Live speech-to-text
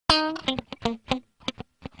Shh.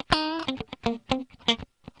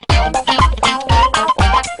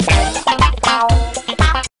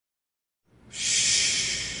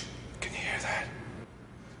 Can you hear that?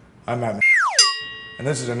 I'm Matt, and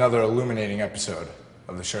this is another illuminating episode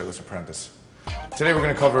of the Shirtless Apprentice. Today we're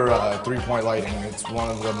going to cover three-point lighting. It's one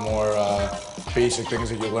of the more basic things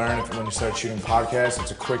that you learn when you start shooting podcasts.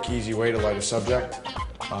 It's a quick, easy way to light a subject.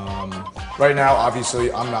 Right now,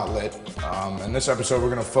 obviously, I'm not lit. In this episode, we're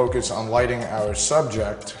going to focus on lighting our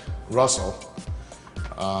subject, Russell.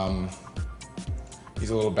 He's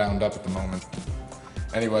a little bound up at the moment.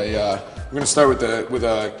 Anyway, we're going to start with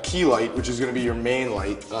a key light, which is going to be your main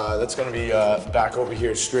light. That's going to be back over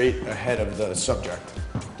here, straight ahead of the subject.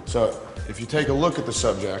 So if you take a look at the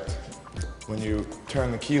subject, when you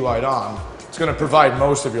turn the key light on, it's going to provide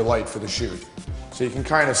most of your light for the shoot. So you can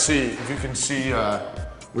kind of see, if you can see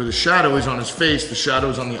where the shadow is on his face, the shadow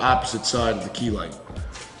is on the opposite side of the key light.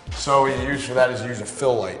 So what you use for that is you use a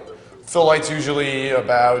fill light. Fill light's usually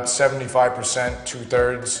about 75%,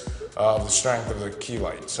 2/3 of the strength of the key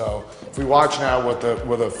light. So if we watch now what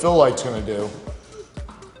the fill light's going to do,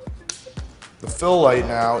 the fill light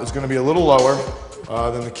now is going to be a little lower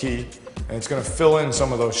than the key, and it's going to fill in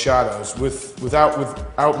some of those shadows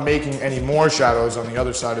without making any more shadows on the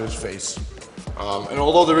other side of his face. And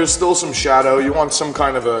although there is still some shadow, you want some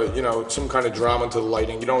kind of some kind of drama to the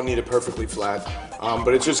lighting. You don't need it perfectly flat,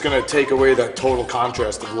 but it's just going to take away that total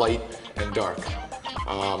contrast of light and dark.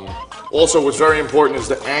 Also, what's very important is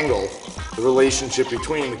the angle, the relationship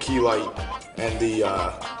between the key light and the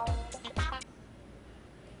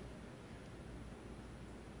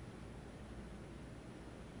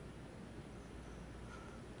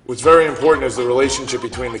what's very important is the relationship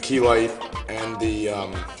between the key light and the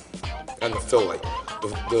fill light.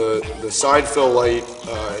 The side fill light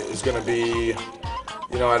is going to be,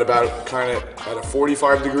 at about at a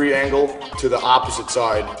 45-degree angle to the opposite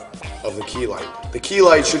side of the key light. The key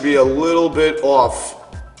light should be a little bit off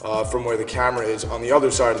from where the camera is on the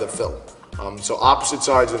other side of the fill. So opposite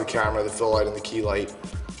sides of the camera, the fill light and the key light.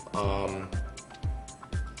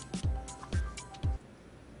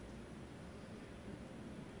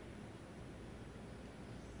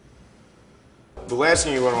 The last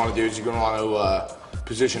thing you're going to want to do is you're going to want to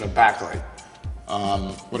position a backlight.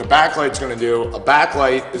 What a backlight's going to do, a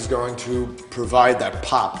backlight is going to provide that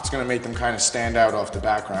pop. It's going to make them kind of stand out off the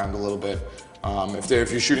background a little bit.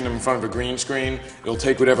 If you're shooting them in front of a green screen, it'll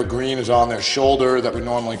take whatever green is on their shoulder that would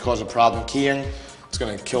normally cause a problem keying. It's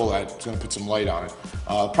going to kill that. It's going to put some light on it.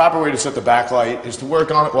 The proper way to set the backlight is to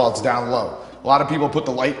work on it while it's down low. A lot of people put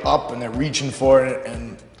the light up and they're reaching for it,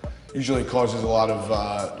 and usually causes a lot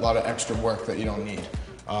of extra work that you don't need.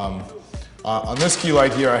 On this key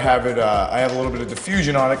light here, I have a little bit of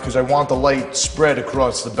diffusion on it because I want the light spread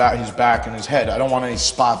across his back and his head. I don't want any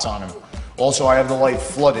spots on him. Also, I have the light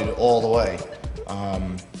flooded all the way,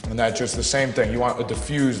 and that's just the same thing. You want a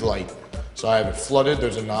diffused light. So I have it flooded.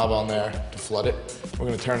 There's a knob on there to flood it. We're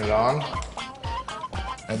going to turn it on,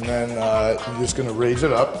 and then you're just going to raise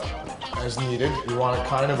it up as needed. You want it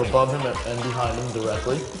kind of above him and behind him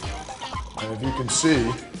directly. And if you can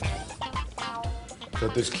see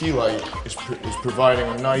that this key light is providing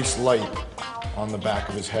a nice light on the back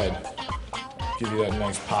of his head, give you that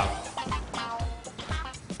nice pop.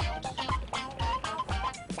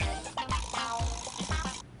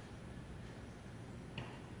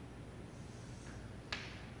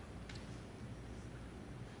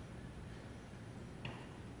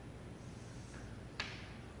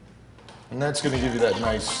 And that's going to give you that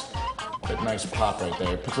nice pop right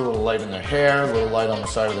there. It puts a little light in their hair, a little light on the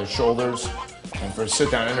side of their shoulders. And for a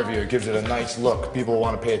sit-down interview, it gives it a nice look. People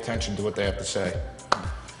want to pay attention to what they have to say.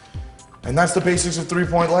 And that's the basics of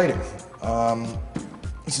three-point lighting.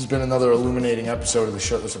 This has been another illuminating episode of the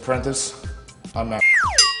Shirtless Apprentice. I'm Matt.